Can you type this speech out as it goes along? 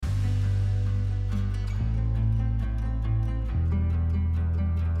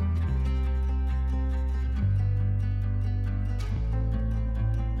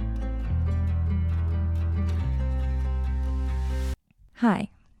Hi,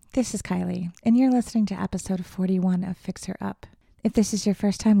 this is Kylie, and you're listening to episode 41 of FixHerUp. If this is your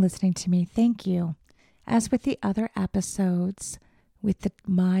first time listening to me, thank you. As with the other episodes with the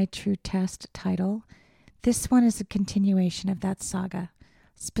My True Test title, this one is a continuation of that saga.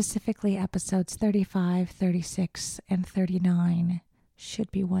 Specifically, episodes 35, 36, and 39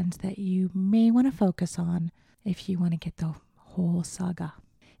 should be ones that you may want to focus on if you want to get the whole saga.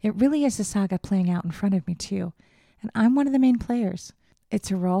 It really is a saga playing out in front of me, too, and I'm one of the main players. It's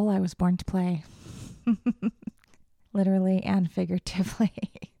a role I was born to play, literally and figuratively.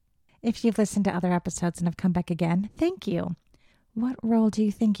 If you've listened to other episodes and have come back again, thank you. What role do you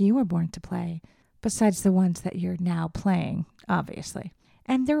think you were born to play, besides the ones that you're now playing, obviously?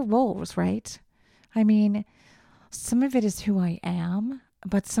 And they're roles, right? I mean, some of it is who I am,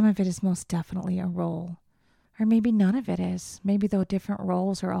 but some of it is most definitely a role. Or maybe none of it is. Maybe the different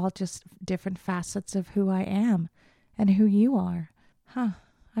roles are all just different facets of who I am and who you are.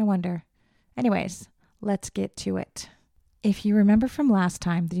 I wonder. Anyways, let's get to it. If you remember from last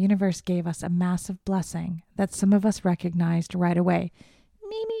time, the universe gave us a massive blessing that some of us recognized right away.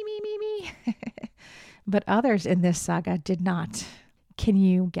 Me. But others in this saga did not. Can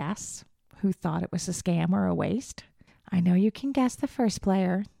you guess who thought it was a scam or a waste? I know you can guess the first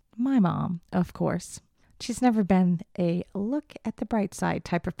player. My mom, of course. She's never been a look at the bright side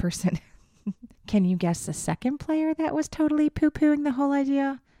type of person. Can you guess the second player that was totally poo-pooing the whole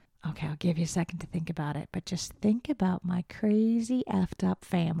idea? Okay, I'll give you a second to think about it, but just think about my crazy effed up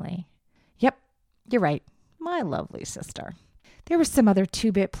family. Yep, you're right. My lovely sister. There were some other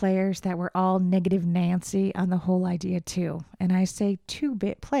 2-bit players that were all negative Nancy on the whole idea too. And I say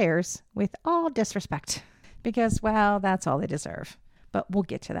 2-bit players with all disrespect because, well, that's all they deserve. But we'll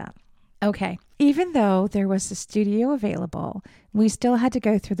get to that. Okay, even though there was a studio available, we still had to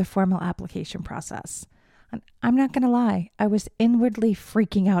go through the formal application process. And I'm not going to lie, I was inwardly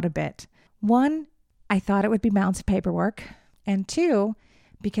freaking out a bit. 1, I thought it would be mounds of paperwork. And 2,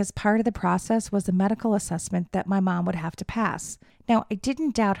 because part of the process was a medical assessment that my mom would have to pass. Now, I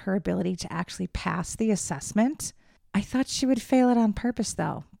didn't doubt her ability to actually pass the assessment. I thought she would fail it on purpose,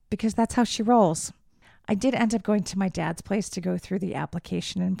 though, because that's how she rolls. I did end up going to my dad's place to go through the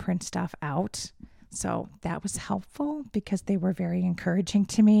application and print stuff out. So that was helpful because they were very encouraging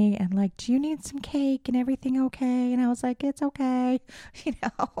to me and like, do you need some cake and everything okay? And I was like, it's okay.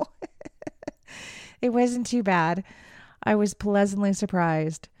 It wasn't too bad. I was pleasantly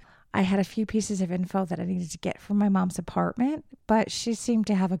surprised. I had a few pieces of info that I needed to get from my mom's apartment, but she seemed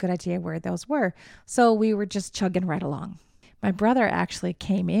to have a good idea where those were. So we were just chugging right along. My brother actually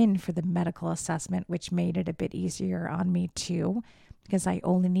came in for the medical assessment, which made it a bit easier on me too, because I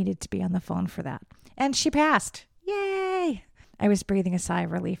only needed to be on the phone for that. And she passed. Yay! I was breathing a sigh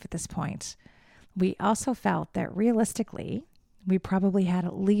of relief at this point. We also felt that realistically, we probably had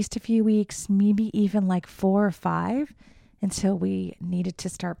at least a few weeks, maybe even like 4 or 5, until we needed to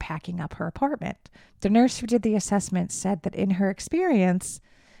start packing up her apartment. The nurse who did the assessment said that in her experience,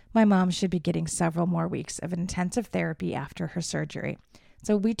 my mom should be getting several more weeks of intensive therapy after her surgery.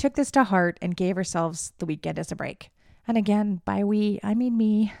 So we took this to heart and gave ourselves the weekend as a break. And again, by we, I mean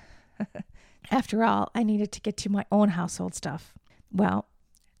me. After all, I needed to get to my own household stuff. Well,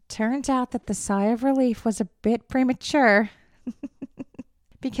 turns out that the sigh of relief was a bit premature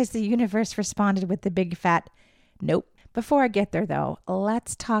because the universe responded with the big fat nope. Before I get there, though,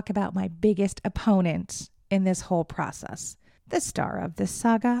 let's talk about my biggest opponent in this whole process. The star of this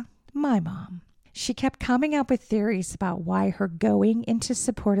saga, my mom. She kept coming up with theories about why her going into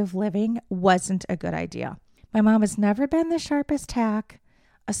supportive living wasn't a good idea. My mom has never been the sharpest tack,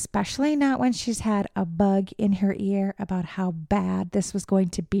 especially not when she's had a bug in her ear about how bad this was going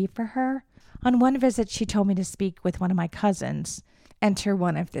to be for her. On one visit, she told me to speak with one of my cousins, enter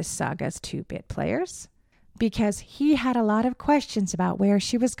one of this saga's 2-bit players, because he had a lot of questions about where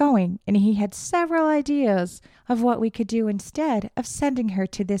she was going, and he had several ideas of what we could do instead of sending her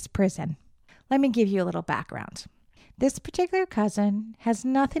to this prison. Let me give you a little background. This particular cousin has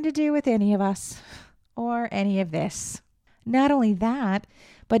nothing to do with any of us or any of this. Not only that,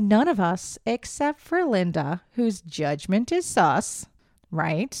 but none of us, except for Linda, whose judgment is sus,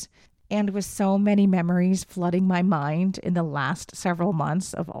 right? And with so many memories flooding my mind in the last several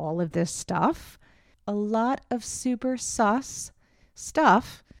months of all of this stuff, a lot of super sus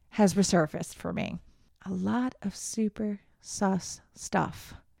stuff has resurfaced for me. A lot of super sus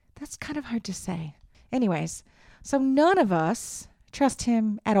stuff. That's kind of hard to say. Anyways, so none of us trust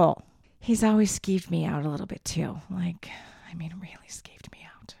him at all. He's always skeeved me out a little bit too. Really skeeved me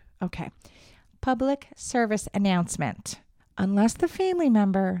out. Okay. Public service announcement. Unless the family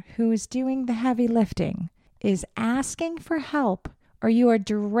member who is doing the heavy lifting is asking for help or you are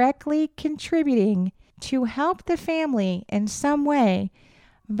directly contributing to help the family in some way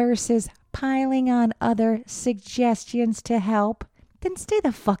versus piling on other suggestions to help, then stay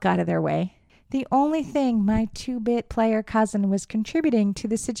the fuck out of their way. The only thing my 2-bit player cousin was contributing to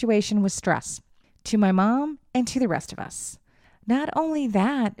the situation was stress, to my mom and to the rest of us. Not only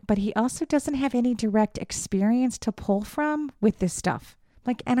that, but he also doesn't have any direct experience to pull from with this stuff.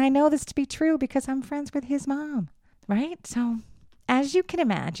 And I know this to be true because I'm friends with his mom, right? So, as you can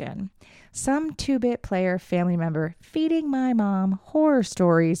imagine, some 2-bit player family member feeding my mom horror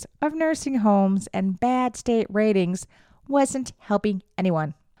stories of nursing homes and bad state ratings wasn't helping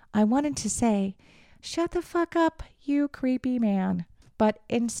anyone. I wanted to say, shut the fuck up, you creepy man. But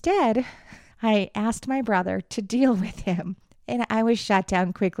instead, I asked my brother to deal with him. And I was shot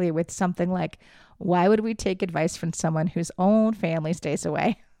down quickly with something like, why would we take advice from someone whose own family stays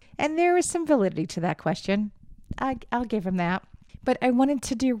away? And there is some validity to that question. I'll give him that. But I wanted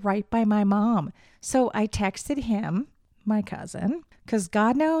to do right by my mom. So I texted him, my cousin, because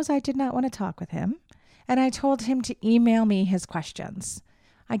God knows I did not want to talk with him. And I told him to email me his questions.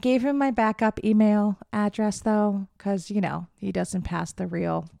 I gave him my backup email address, though, because, he doesn't pass the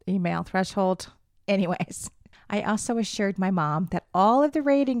real email threshold. Anyways, I also assured my mom that all of the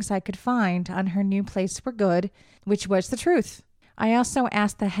ratings I could find on her new place were good, which was the truth. I also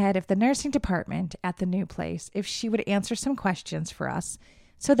asked the head of the nursing department at the new place if she would answer some questions for us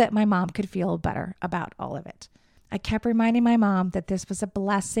so that my mom could feel better about all of it. I kept reminding my mom that this was a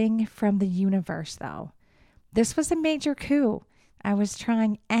blessing from the universe, though. This was a major coup. I was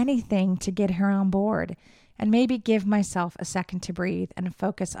trying anything to get her on board and maybe give myself a second to breathe and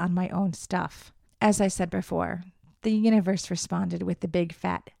focus on my own stuff. As I said before, the universe responded with the big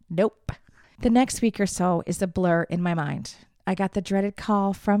fat nope. The next week or so is a blur in my mind. I got the dreaded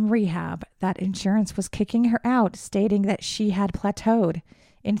call from rehab that insurance was kicking her out, stating that she had plateaued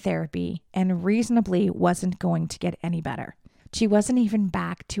in therapy and reasonably wasn't going to get any better. She wasn't even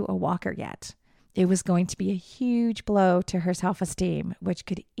back to a walker yet. It was going to be a huge blow to her self-esteem, which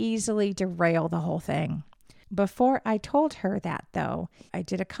could easily derail the whole thing. Before I told her that, though, I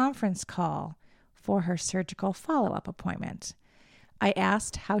did a conference call for her surgical follow-up appointment. I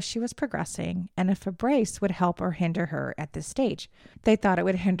asked how she was progressing and if a brace would help or hinder her at this stage. They thought it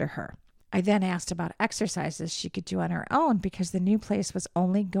would hinder her. I then asked about exercises she could do on her own because the new place was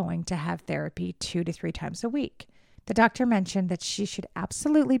only going to have therapy 2 to 3 times a week. The doctor mentioned that she should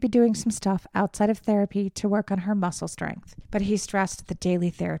absolutely be doing some stuff outside of therapy to work on her muscle strength, but he stressed that daily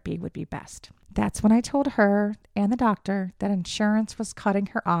therapy would be best. That's when I told her and the doctor that insurance was cutting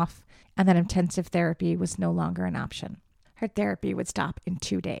her off and that intensive therapy was no longer an option. Her therapy would stop in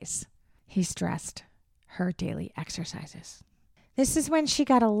 2 days. He stressed her daily exercises. This is when she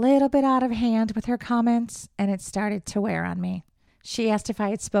got a little bit out of hand with her comments, and it started to wear on me. She asked if I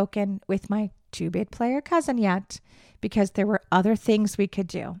had spoken with my 2-bit player cousin yet, because there were other things we could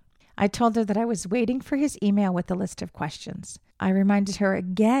do. I told her that I was waiting for his email with a list of questions. I reminded her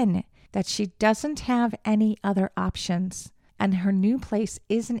again that she doesn't have any other options, and her new place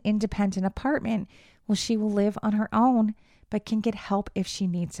is an independent apartment. Well, she will live on her own, but can get help if she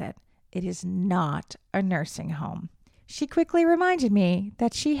needs it. It is not a nursing home. She quickly reminded me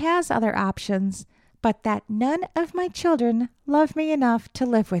that she has other options, but that none of my children love me enough to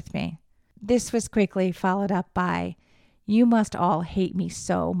live with me. This was quickly followed up by, "You must all hate me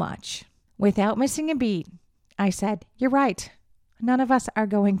so much." Without missing a beat, I said, "You're right. None of us are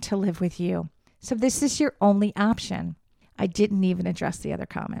going to live with you. So this is your only option." I didn't even address the other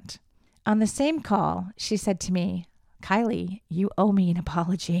comment. On the same call, she said to me, "Kylie, you owe me an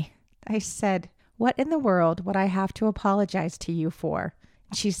apology." I said, "What in the world would I have to apologize to you for?"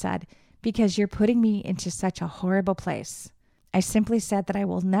 She said, "Because you're putting me into such a horrible place." I simply said that I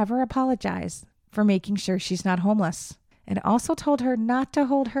will never apologize for making sure she's not homeless, and also told her not to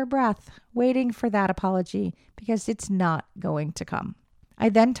hold her breath waiting for that apology because it's not going to come. I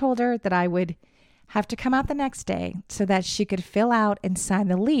then told her that I would have to come out the next day so that she could fill out and sign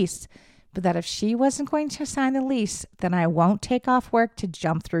the lease, but that if she wasn't going to sign the lease, then I won't take off work to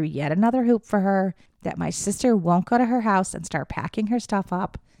jump through yet another hoop for her, that my sister won't go to her house and start packing her stuff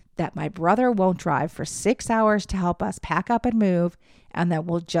up, that my brother won't drive for 6 hours to help us pack up and move, and that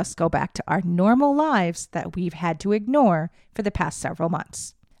we'll just go back to our normal lives that we've had to ignore for the past several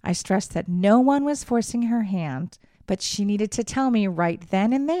months. I stressed that no one was forcing her hand, but she needed to tell me right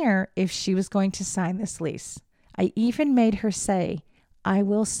then and there if she was going to sign this lease. I even made her say, "I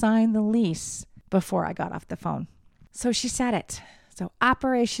will sign the lease," before I got off the phone. So she said it. So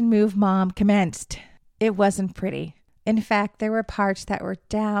Operation Move Mom commenced. It wasn't pretty. In fact, there were parts that were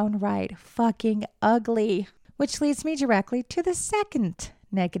downright fucking ugly. which leads me directly to the second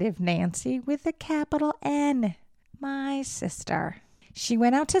negative Nancy with a capital N, my sister. She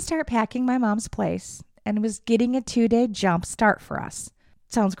went out to start packing my mom's place and was getting a 2-day jump start for us.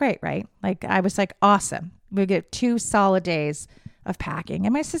 Sounds great, right? I was like, awesome. We get 2 solid days of packing.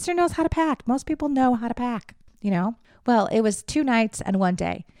 And my sister knows how to pack. Most people know how to pack, Well, it was 2 nights and 1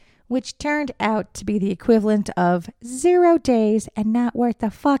 day, which turned out to be the equivalent of 0 days and not worth the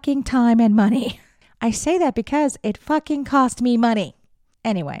fucking time and money. I say that because it fucking cost me money.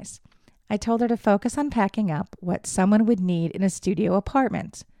 Anyways, I told her to focus on packing up what someone would need in a studio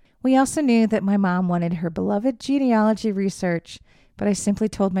apartment. We also knew that my mom wanted her beloved genealogy research, but I simply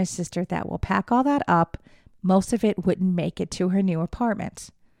told my sister that we'll pack all that up. Most of it wouldn't make it to her new apartment.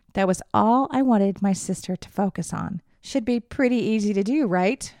 That was all I wanted my sister to focus on. Should be pretty easy to do,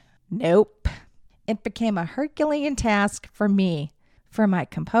 right? Nope. It became a Herculean task for me, for my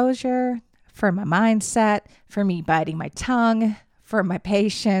composure, for my mindset, for me biting my tongue, for my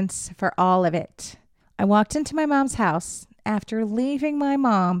patience, for all of it. I walked into my mom's house after leaving my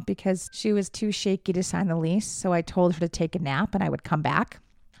mom because she was too shaky to sign the lease, so I told her to take a nap and I would come back.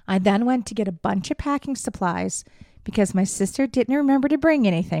 I then went to get a bunch of packing supplies because my sister didn't remember to bring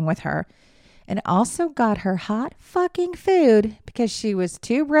anything with her, and also got her hot fucking food because she was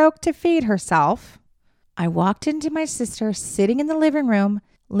too broke to feed herself. I walked into my sister sitting in the living room,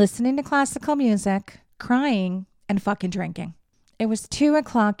 listening to classical music, crying, and fucking drinking. It was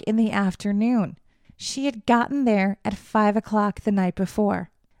 2:00 in the afternoon. She had gotten there at 5:00 the night before.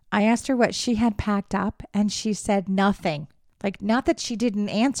 I asked her what she had packed up, and she said nothing. Not that she didn't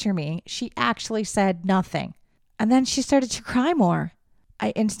answer me. She actually said nothing. And then she started to cry more.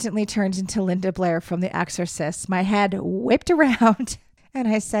 I instantly turned into Linda Blair from The Exorcist. My head whipped around, and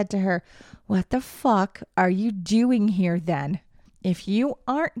I said to her, "What the fuck are you doing here then? If you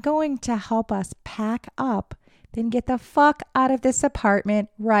aren't going to help us pack up, then get the fuck out of this apartment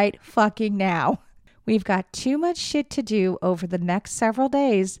right fucking now. We've got too much shit to do over the next several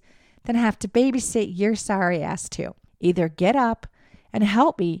days than have to babysit your sorry ass too. Either get up and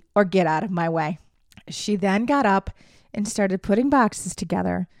help me or get out of my way." She then got up and started putting boxes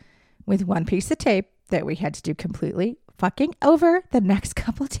together with one piece of tape that we had to do completely fucking over the next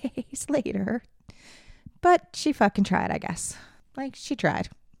couple days later. But she fucking tried, I guess. She tried.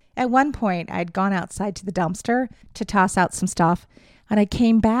 At one point, I'd gone outside to the dumpster to toss out some stuff, and I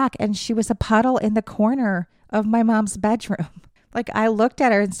came back and she was a puddle in the corner of my mom's bedroom. I looked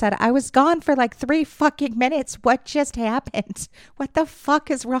at her and said, "I was gone for 3 fucking minutes. What just happened? What the fuck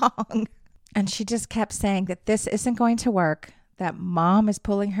is wrong?" And she just kept saying that this isn't going to work, that mom is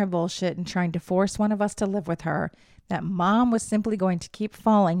pulling her bullshit and trying to force one of us to live with her, that mom was simply going to keep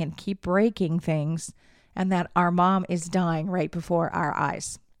falling and keep breaking things, and that our mom is dying right before our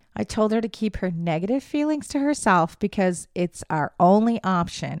eyes. I told her to keep her negative feelings to herself because it's our only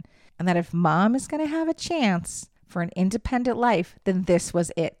option, and that if mom is going to have a chance for an independent life, then this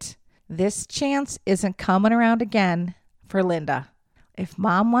was it. This chance isn't coming around again for Linda. If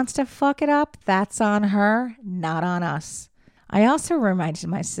mom wants to fuck it up, that's on her, not on us. I also reminded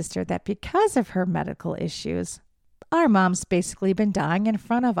my sister that because of her medical issues, our mom's basically been dying in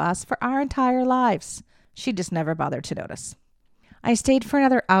front of us for our entire lives. She just never bothered to notice. I stayed for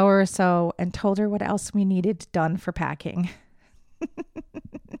another hour or so and told her what else we needed done for packing.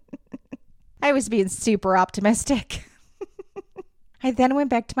 I was being super optimistic. I then went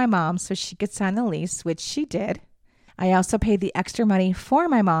back to my mom so she could sign the lease, which she did. I also paid the extra money for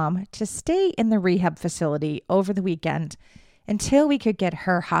my mom to stay in the rehab facility over the weekend until we could get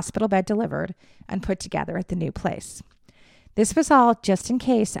her hospital bed delivered and put together at the new place. This was all just in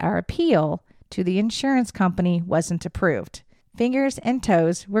case our appeal to the insurance company wasn't approved. Fingers and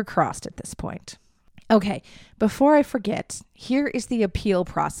toes were crossed at this point. Okay, before I forget, here is the appeal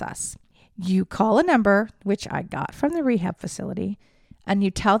process. You call a number, which I got from the rehab facility, and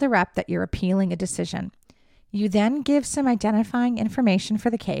you tell the rep that you're appealing a decision. You then give some identifying information for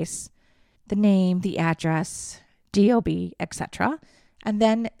the case, the name, the address, DOB, etc., and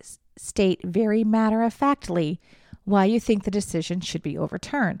then state very matter-of-factly why you think the decision should be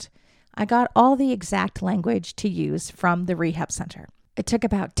overturned. I got all the exact language to use from the rehab center. It took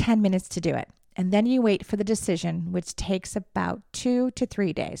about 10 minutes to do it, and then you wait for the decision, which takes about 2 to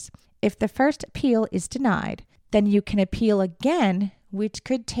 3 days. If the first appeal is denied, then you can appeal again, which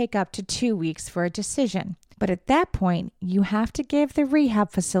could take up to 2 weeks for a decision. But at that point, you have to give the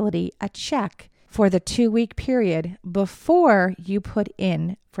rehab facility a check for the 2-week period before you put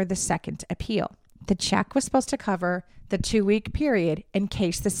in for the second appeal. The check was supposed to cover the 2-week period in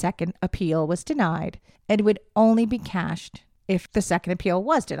case the second appeal was denied, and would only be cashed if the second appeal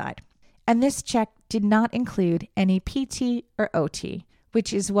was denied. And this check did not include any PT or OT,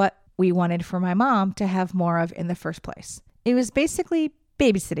 which is what we wanted for my mom to have more of in the first place. It was basically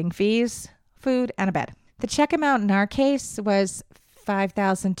babysitting fees, food, and a bed. The check amount in our case was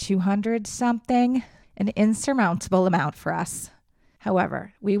 $5,200 something, an insurmountable amount for us.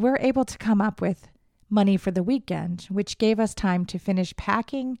 However, we were able to come up with money for the weekend, which gave us time to finish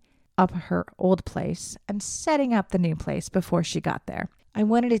packing up her old place and setting up the new place before she got there. I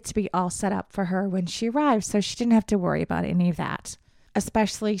wanted it to be all set up for her when she arrived, so she didn't have to worry about any of that,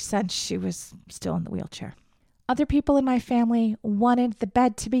 especially since she was still in the wheelchair. Other people in my family wanted the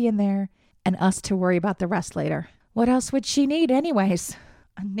bed to be in there and us to worry about the rest later. What else would she need anyways?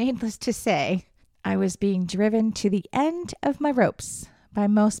 Needless to say, I was being driven to the end of my ropes by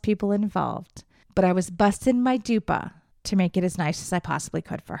most people involved, but I was busting my dupa to make it as nice as I possibly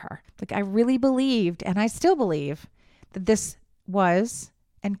could for her. Like, I really believed, and I still believe, that this was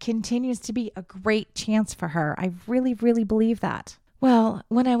and continues to be a great chance for her. I really, really believe that. Well,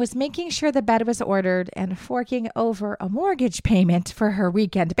 when I was making sure the bed was ordered and forking over a mortgage payment for her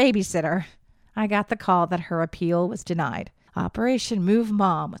weekend babysitter, I got the call that her appeal was denied. Operation Move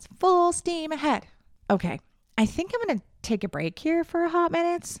Mom was full steam ahead. Okay, I think I'm going to take a break here for a hot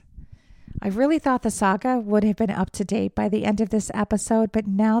minute. I really thought the saga would have been up to date by the end of this episode, but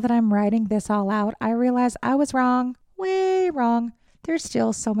now that I'm writing this all out, I realize I was wrong. Way wrong. There's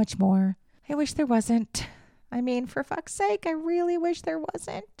still so much more. I wish there wasn't. I mean, for fuck's sake, I really wish there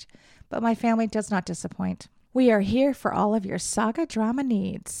wasn't. But my family does not disappoint. We are here for all of your saga drama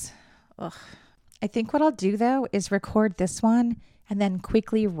needs. Ugh. I think what I'll do, though, is record this one and then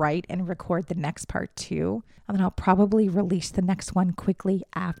quickly write and record the next part too. And then I'll probably release the next one quickly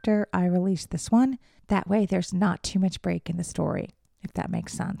after I release this one. That way there's not too much break in the story, if that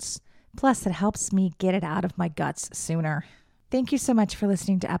makes sense. Plus, it helps me get it out of my guts sooner. Thank you so much for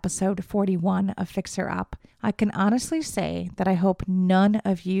listening to episode 41 of Fix Her Up. I can honestly say that I hope none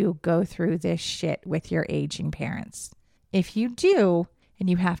of you go through this shit with your aging parents. If you do, and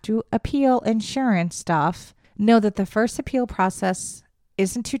you have to appeal insurance stuff, know that the first appeal process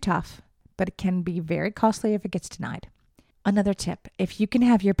isn't too tough, but it can be very costly if it gets denied. Another tip, if you can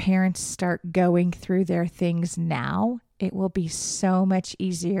have your parents start going through their things now, it will be so much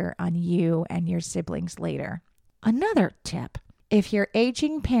easier on you and your siblings later. Another tip, if your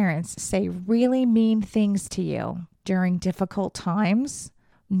aging parents say really mean things to you during difficult times,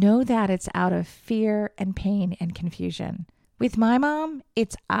 know that it's out of fear and pain and confusion. With my mom,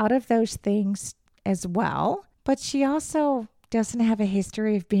 it's out of those things as well, but she also doesn't have a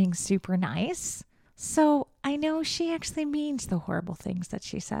history of being super nice. So I know she actually means the horrible things that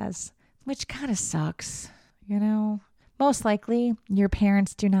she says, which kind of sucks, you know? Most likely, your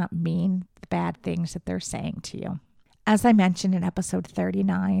parents do not mean the bad things that they're saying to you. As I mentioned in episode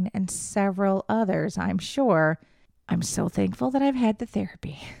 39 and several others, I'm sure, I'm so thankful that I've had the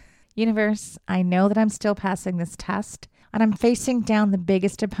therapy. Universe, I know that I'm still passing this test and I'm facing down the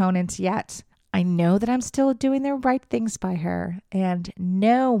biggest opponents yet. I know that I'm still doing the right things by her, and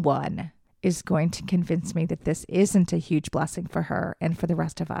no one is going to convince me that this isn't a huge blessing for her and for the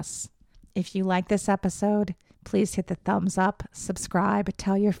rest of us. If you like this episode, please hit the thumbs up, subscribe,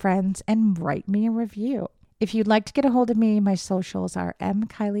 tell your friends, and write me a review. If you'd like to get a hold of me, my socials are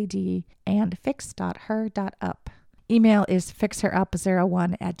mkylied and fix.her.up. Email is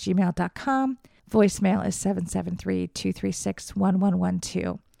fixherup01@gmail.com. Voicemail is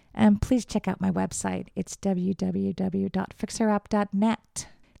 773-236-1112. And please check out my website. It's www.fixherup.net.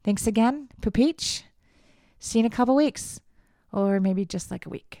 Thanks again, Poopeach. See you in a couple weeks, or maybe just like a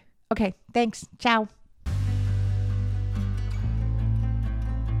week. Okay, thanks. Ciao.